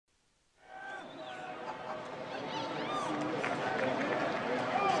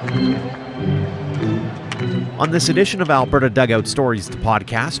On this edition of Alberta Dugout Stories, the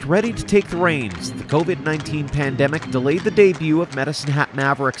podcast, ready to take the reins, the COVID-19 pandemic delayed the debut of Medicine Hat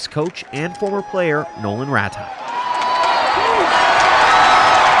Mavericks coach and former player Nolan Rataj.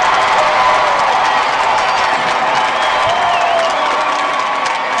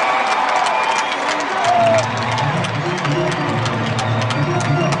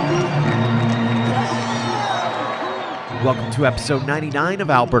 Welcome to episode 99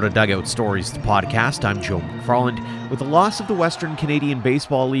 of Alberta Dugout Stories, the podcast. I'm Joe McFarland. With the loss of the Western Canadian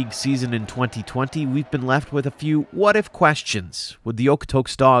Baseball League season in 2020, we've been left with a few what-if questions. Would the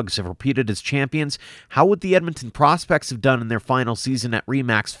Okotoks Dogs have repeated as champions? How would the Edmonton Prospects have done in their final season at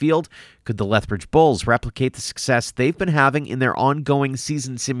Remax Field? Could the Lethbridge Bulls replicate the success they've been having in their ongoing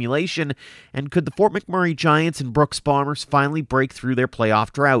season simulation? And could the Fort McMurray Giants and Brooks Bombers finally break through their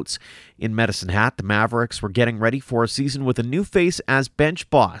playoff droughts? In Medicine Hat, the Mavericks were getting ready for a season with a new face as bench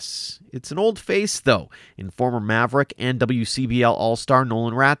boss. It's an old face, though, in former Maverick and WCBL All-Star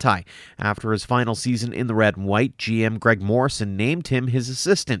Nolan Rataj. After his final season in the red and white, GM Greg Morrison named him his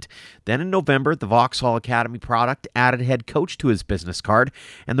assistant. Then in November, the Vauxhall Academy product added head coach to his business card,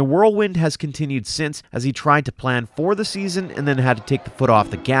 and the whirlwind has continued since as he tried to plan for the season and then had to take the foot off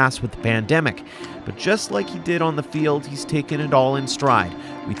the gas with the pandemic. But just like he did on the field, he's taken it all in stride.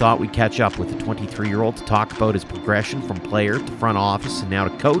 We thought we'd catch up with the 23-year-old to talk about his progression from player to front office and now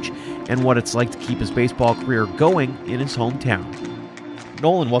to coach, and what it's like to keep his baseball career going in his hometown.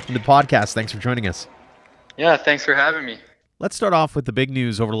 Nolan, welcome to the podcast. Thanks for joining us. Yeah, thanks for having me. Let's start off with the big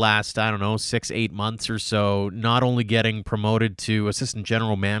news over the last, 6-8 months or so, not only getting promoted to assistant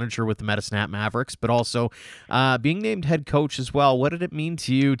general manager with the Medicine Hat Mavericks, but also being named head coach as well. What did it mean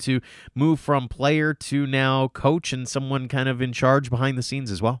to you to move from player to now coach and someone kind of in charge behind the scenes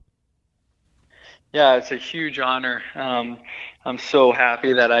as well? Yeah, it's a huge honor. I'm so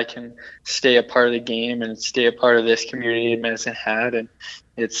happy that I can stay a part of the game and stay a part of this community in Medicine Hat, and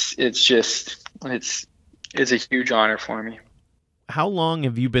it's a huge honor for me. How long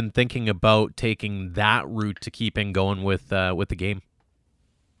have you been thinking about taking that route to keeping going with the game?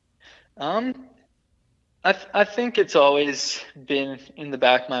 I think it's always been in the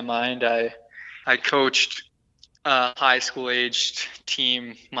back of my mind. I coached a high school aged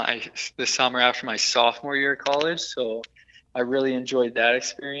team the summer after my sophomore year of college, so I really enjoyed that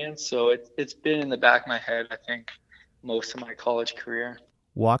experience. So it's been in the back of my head, I think, most of my college career.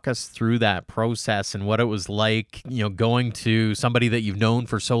 Walk us through that process and what it was like, going to somebody that you've known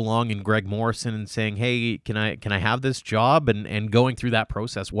for so long in Greg Morrison and saying, "Hey, can I have this job?" and going through that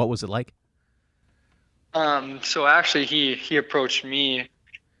process. What was it like? So actually he approached me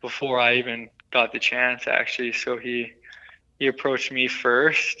before I even got the chance, actually. So he approached me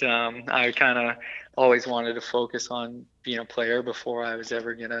first. I kind of always wanted to focus on being a player before I was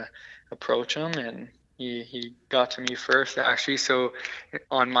ever going to approach him, and he got to me first, actually. So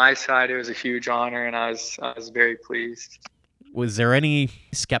on my side, it was a huge honor, and I was very pleased. Was there any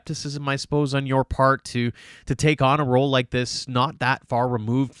skepticism, I suppose, on your part to take on a role like this, not that far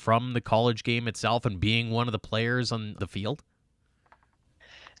removed from the college game itself and being one of the players on the field?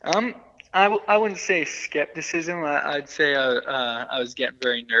 I wouldn't say skepticism. I'd say I was getting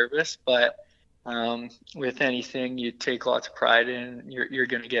very nervous, but with anything you take lots of pride in, you're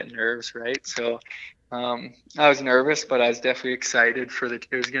going to get nerves, right? So I was nervous, but I was definitely excited it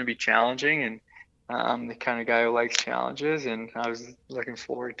was going to be challenging, and I'm the kind of guy who likes challenges, and I was looking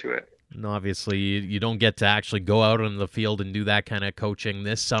forward to it. And obviously, you don't get to actually go out on the field and do that kind of coaching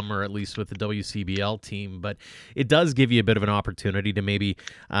this summer, at least with the WCBL team. But it does give you a bit of an opportunity to maybe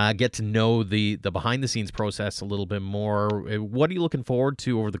get to know the behind-the-scenes process a little bit more. What are you looking forward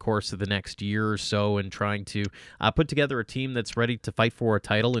to over the course of the next year or so in trying to put together a team that's ready to fight for a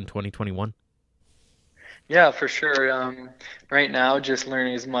title in 2021? Yeah, for sure. Right now, just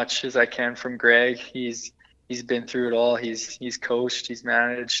learning as much as I can from Greg. He's been through it all. He's coached, he's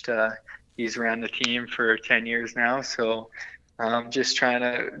managed, he's ran the team for 10 years now. So just trying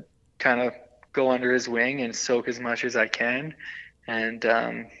to kind of go under his wing and soak as much as I can. And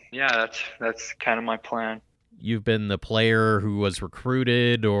that's kind of my plan. You've been the player who was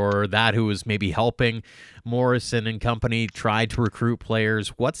recruited, or that who was maybe helping Morrison and company try to recruit players.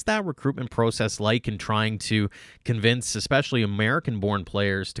 What's that recruitment process like in trying to convince especially American-born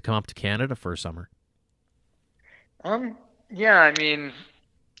players to come up to Canada for a summer? Yeah, I mean,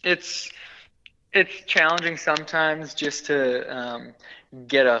 it's challenging sometimes just to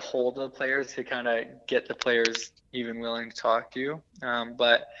get a hold of the players, to kind of get the players even willing to talk to you.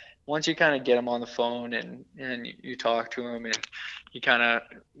 But once you kind of get them on the phone and you talk to them, and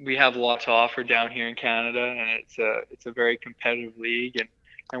we have a lot to offer down here in Canada, and it's a very competitive league, and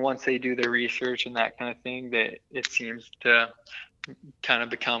once they do their research and that kind of thing, it seems to kind of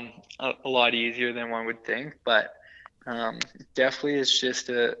become a lot easier than one would think. But definitely it's just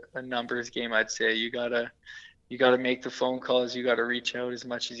a numbers game. I'd say you gotta make the phone calls, you gotta reach out as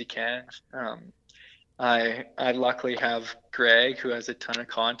much as you can. I luckily have Greg, who has a ton of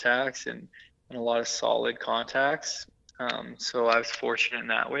contacts and a lot of solid contacts. So I was fortunate in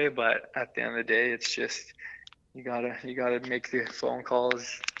that way, but at the end of the day, it's just you gotta make the phone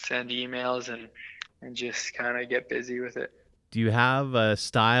calls, send emails, and just kind of get busy with it. Do you have a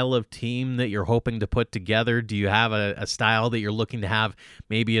style of team that you're hoping to put together? Do you have a style that you're looking to have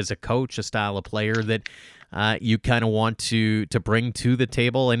maybe as a coach, a style of player that you kind of want to bring to the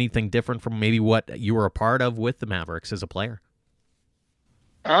table? Anything different from maybe what you were a part of with the Mavericks as a player?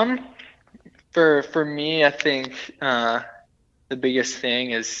 For me, I think the biggest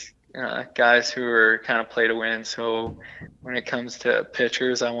thing is guys who are kind of play to win. So when it comes to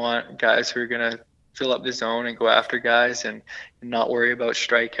pitchers, I want guys who are going to fill up the zone and go after guys and not worry about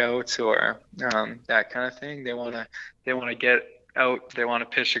strikeouts or that kind of thing. They want to get out. They want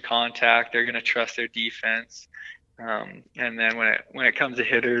to pitch to contact. They're going to trust their defense. And then when it comes to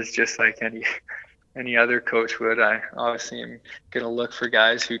hitters, just like any other coach would, I obviously am going to look for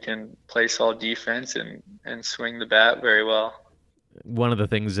guys who can play solid defense and swing the bat very well. One of the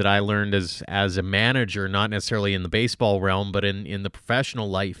things that I learned as a manager, not necessarily in the baseball realm, but in the professional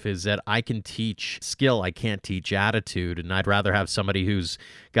life, is that I can teach skill. I can't teach attitude. And I'd rather have somebody who's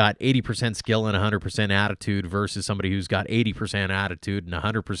got 80% skill and 100% attitude versus somebody who's got 80% attitude and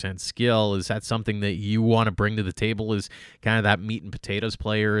 100% skill. Is that something that you want to bring to the table, is kind of that meat and potatoes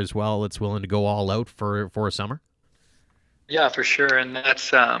player as well that's willing to go all out for a summer? Yeah, for sure. And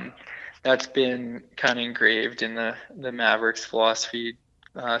that's been kind of engraved in the Mavericks philosophy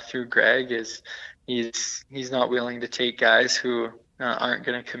through Greg. Is he's not willing to take guys who aren't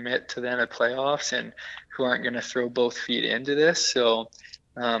going to commit to the end of playoffs and who aren't going to throw both feet into this. So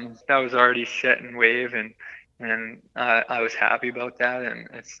that was already set in wave, and I was happy about that, and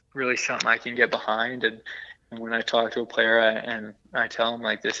it's really something I can get behind. And when I talk to a player and I tell them,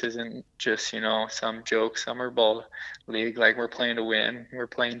 like, this isn't just, some joke summer ball league, like, we're playing to win. We're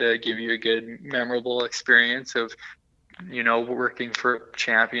playing to give you a good, memorable experience of, working for a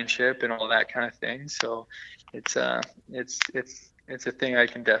championship and all that kind of thing. So it's a thing I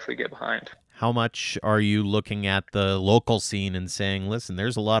can definitely get behind. How much are you looking at the local scene and saying, listen,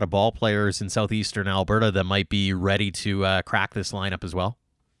 there's a lot of ball players in southeastern Alberta that might be ready to crack this lineup as well?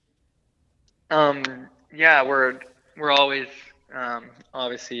 Yeah, we're always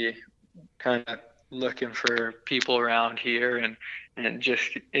obviously kind of looking for people around here, and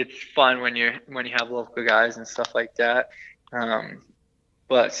just it's fun when you have local guys and stuff like that.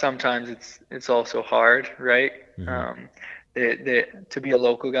 But sometimes it's also hard, right? Mm-hmm. To be a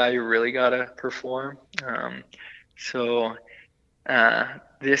local guy, you really gotta perform. So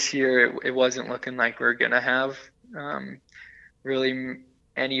this year it wasn't looking like we're gonna have really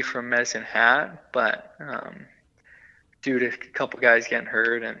any from Medicine Hat, but due to a couple guys getting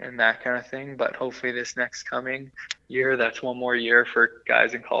hurt and that kind of thing. But hopefully this next coming year, that's one more year for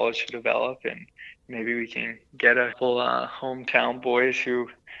guys in college to develop, and maybe we can get a full hometown boys who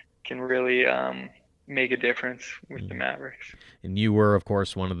can really make a difference with the Mavericks. And you were, of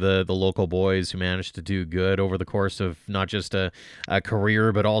course, one of the local boys who managed to do good over the course of not just a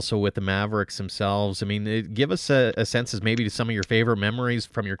career, but also with the Mavericks themselves. I mean, give us a sense as maybe to some of your favorite memories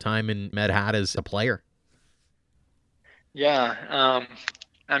from your time in Med Hat as a player. Yeah,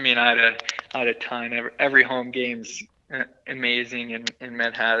 I mean, I had a ton. Every home game's amazing in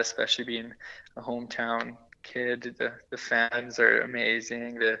Med Hat, especially being a hometown kid. The fans are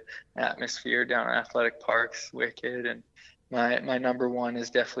amazing. The atmosphere down at Athletic Park's wicked. And my number one is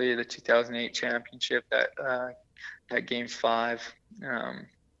definitely the 2008 championship, that Game 5.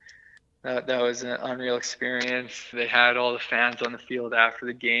 That was an unreal experience. They had all the fans on the field after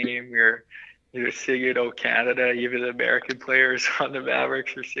the game. We were singing "O Canada." Even the American players on the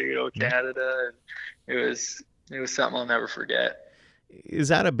Mavericks were singing "O Canada." And it was something I'll never forget. Is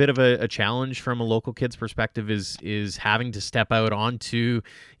that a bit of a challenge from a local kid's perspective, is having to step out onto,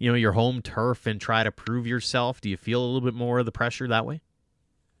 your home turf and try to prove yourself? Do you feel a little bit more of the pressure that way?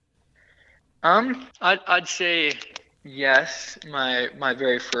 I'd say yes. My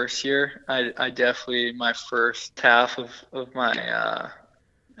very first year, I definitely, my first half of my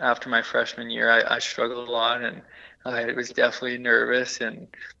after my freshman year, I struggled a lot, and I was definitely nervous and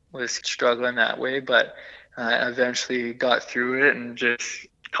was struggling that way, but I eventually got through it, and just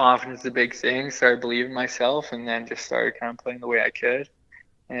confidence is a big thing. Started believing in myself, and then just started kind of playing the way I could.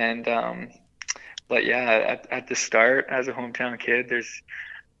 And but yeah, at the start, as a hometown kid, there's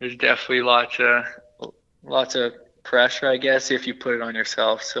there's definitely lots of pressure, I guess, if you put it on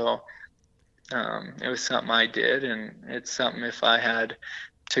yourself. So it was something I did, and it's something if I had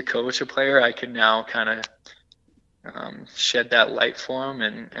to coach a player, I could now kind of shed that light for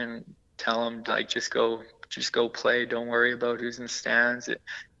them and tell them like just go play. Don't worry about who's in the stands. At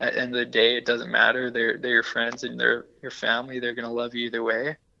the end of the day, it doesn't matter. They're your friends and they're your family. They're gonna love you either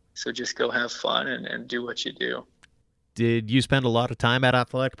way. So just go have fun and do what you do. Did you spend a lot of time at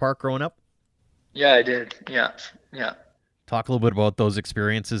Athletic Park growing up? Yeah, I did. Yeah. Talk a little bit about those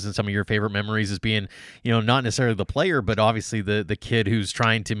experiences and some of your favorite memories as being, not necessarily the player, but obviously the kid who's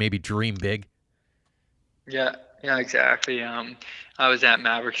trying to maybe dream big. Yeah, exactly. I was at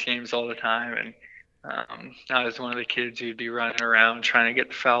Mavericks games all the time, and I was one of the kids who'd be running around trying to get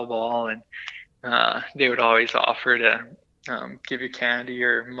the foul ball, and they would always offer to give you candy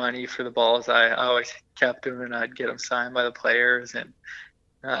or money for the balls. I always kept them, and I'd get them signed by the players, and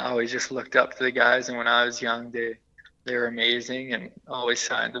I always just looked up to the guys. And when I was young, they were amazing and always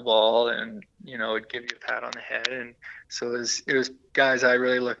signed the ball, and would give you a pat on the head. And so it was guys I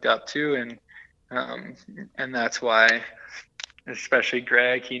really looked up to, and that's why, especially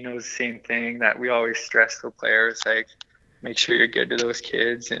Greg, he knows the same thing, that we always stress the players, like, make sure you're good to those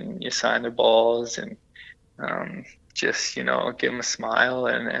kids and you sign their balls, and just give them a smile,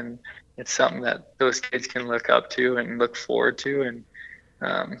 and it's something that those kids can look up to and look forward to. And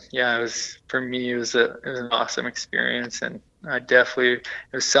for me it was an awesome experience, and it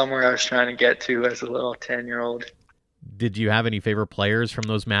was somewhere I was trying to get to as a little 10-year-old. Did you have any favorite players from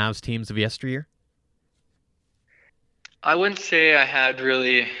those Mavs teams of yesteryear? I wouldn't say I had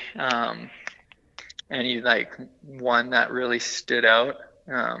really any like one that really stood out.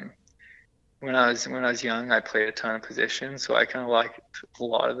 When I was young, I played a ton of positions, so I kind of liked a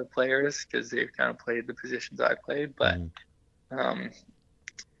lot of the players because they kind of played the positions I played. But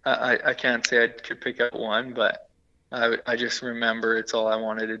I can't say I could pick out one, but I just remember it's all I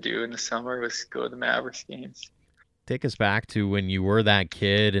wanted to do in the summer was go to the Mavericks games. Take us back to when you were that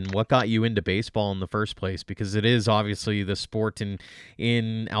kid and what got you into baseball in the first place, because it is obviously the sport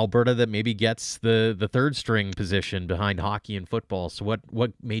in Alberta that maybe gets the third string position behind hockey and football. So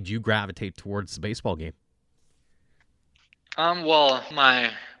what made you gravitate towards the baseball game? Well,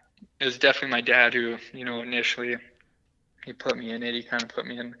 it was definitely my dad who, initially he put me in it. He kind of put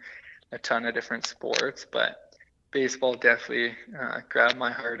me in a ton of different sports, but baseball definitely grabbed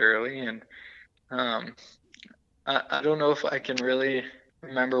my heart early. And I don't know if I can really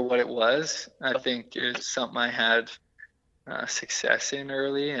remember what it was. I think it was something I had success in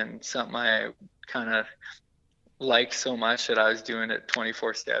early, and something I kind of liked so much that I was doing it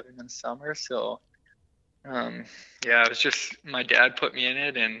 24/7 in the summer. So it was just my dad put me in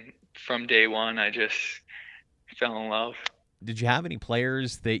it, and from day one I just fell in love. Did you have any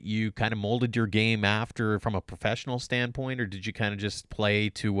players that you kind of molded your game after from a professional standpoint, or did you kind of just play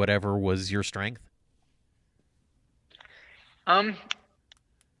to whatever was your strength? I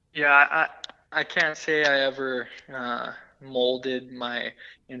can't say I ever molded my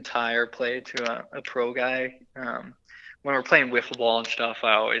entire play to a pro guy. When we're playing wiffle ball and stuff,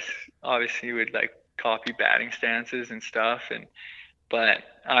 I always obviously would like copy batting stances and stuff, but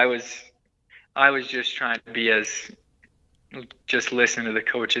I was just trying to be just listen to the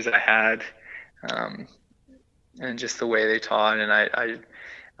coaches I had, and just the way they taught. And I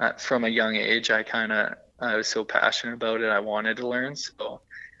from a young age, I was so passionate about it. I wanted to learn. So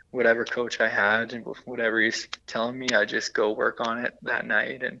whatever coach I had and whatever he's telling me, I just go work on it that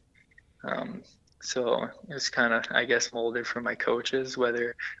night. And so it was kind of, I guess, molded from my coaches.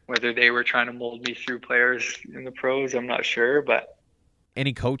 Whether they were trying to mold me through players in the pros, I'm not sure. But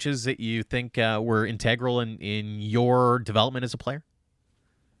any coaches that you think were integral in your development as a player?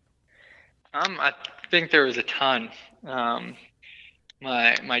 I think there was a ton.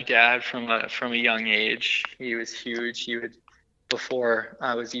 My dad from a young age, he was huge. He would, before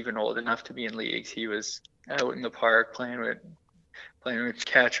I was even old enough to be in leagues, he was out in the park playing with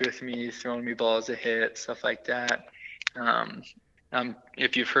catch with me, throwing me balls to hit, stuff like that.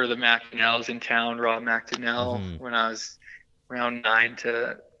 If you've heard of the McDonnells in town, Rob McDonnell, when I was around 9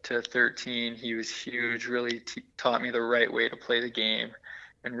 to 13, he was huge. Really taught me the right way to play the game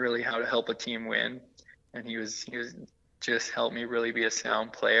and really how to help a team win. And he was just helped me really be a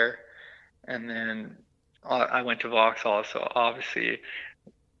sound player. And then I went to Vauxhall, so obviously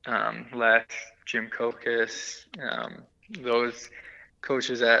Les, Jim Kokas, those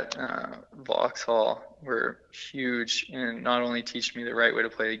coaches at Vauxhall were huge in not only teaching me the right way to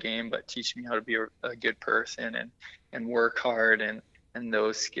play the game, but teaching me how to be a good person and work hard and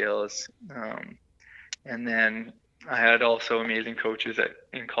those skills. And then I had also amazing coaches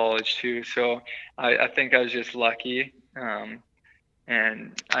in college too. So I think I was just lucky.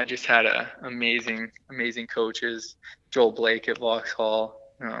 And I just had amazing coaches. Joel Blake at Vauxhall.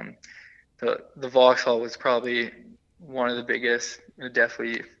 The Vauxhall was probably one of the biggest.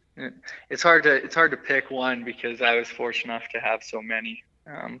 Definitely, it's hard to pick one because I was fortunate enough to have so many.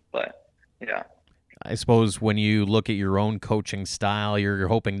 But yeah. I suppose when you look at your own coaching style, you're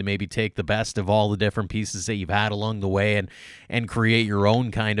hoping to maybe take the best of all the different pieces that you've had along the way and create your own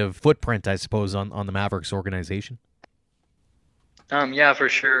kind of footprint, I suppose, on the Mavericks organization. Yeah, for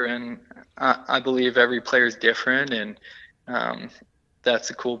sure. And I believe every player is different. And that's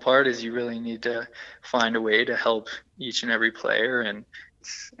the cool part is you really need to find a way to help each and every player. And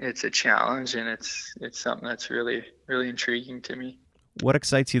it's a challenge, and it's something that's really, really intriguing to me. What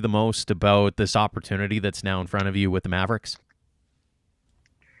excites you the most about this opportunity that's now in front of you with the Mavericks?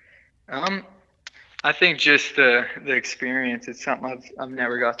 I think just the experience. It's something I've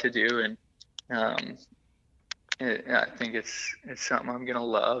never got to do, and I think it's something I'm gonna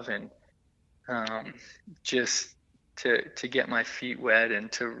love, and just to get my feet wet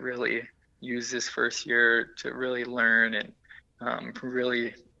and to really use this first year to really learn and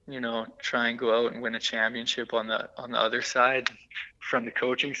really try and go out and win a championship on the other side from the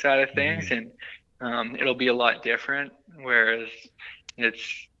coaching side of things. And it'll be a lot different, whereas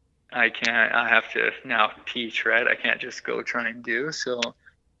I have to now teach, right? I can't just go try and do. So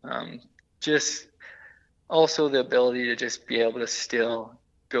just also the ability to just be able to still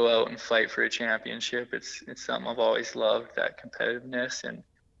go out and fight for a championship. It's something I've always loved, that competitiveness, and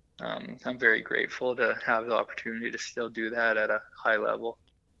I'm very grateful to have the opportunity to still do that at a high level.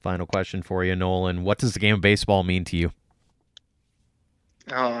 Final question for you, Nolan. What does the game of baseball mean to you?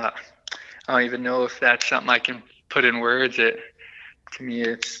 I don't even know if that's something I can put in words. To me,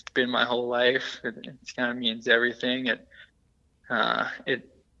 it's been my whole life. It kind of means everything.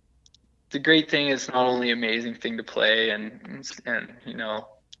 The great thing is not only an amazing thing to play and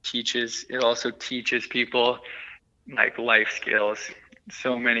teaches. It also teaches people like life skills.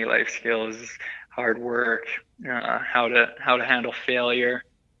 So many life skills, hard work, how to handle failure.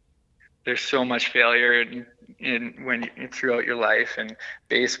 There's so much failure throughout your life, and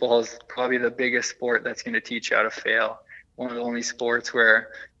baseball is probably the biggest sport that's going to teach you how to fail. One of the only sports where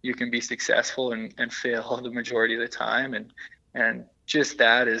you can be successful and fail the majority of the time, and just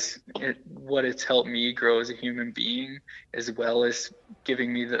that is what it's helped me grow as a human being, as well as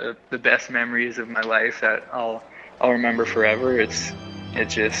giving me the best memories of my life that I'll remember forever. It's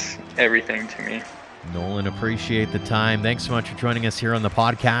just everything to me. Nolan, appreciate the time. Thanks so much for joining us here on the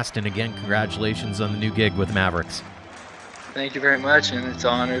podcast. And again, congratulations on the new gig with Mavericks. Thank you very much. And it's an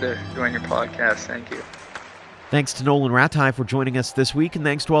honor to join your podcast. Thank you. Thanks to Nolan Rataj for joining us this week, and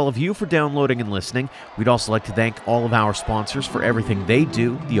thanks to all of you for downloading and listening. We'd also like to thank all of our sponsors for everything they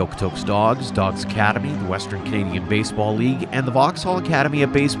do: the Okotoks Dogs, Dogs Academy, the Western Canadian Baseball League, and the Vauxhall Academy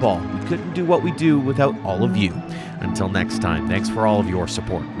of Baseball. We couldn't do what we do without all of you. Until next time, thanks for all of your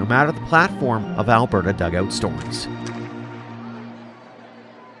support, no matter the platform of Alberta Dugout Stories.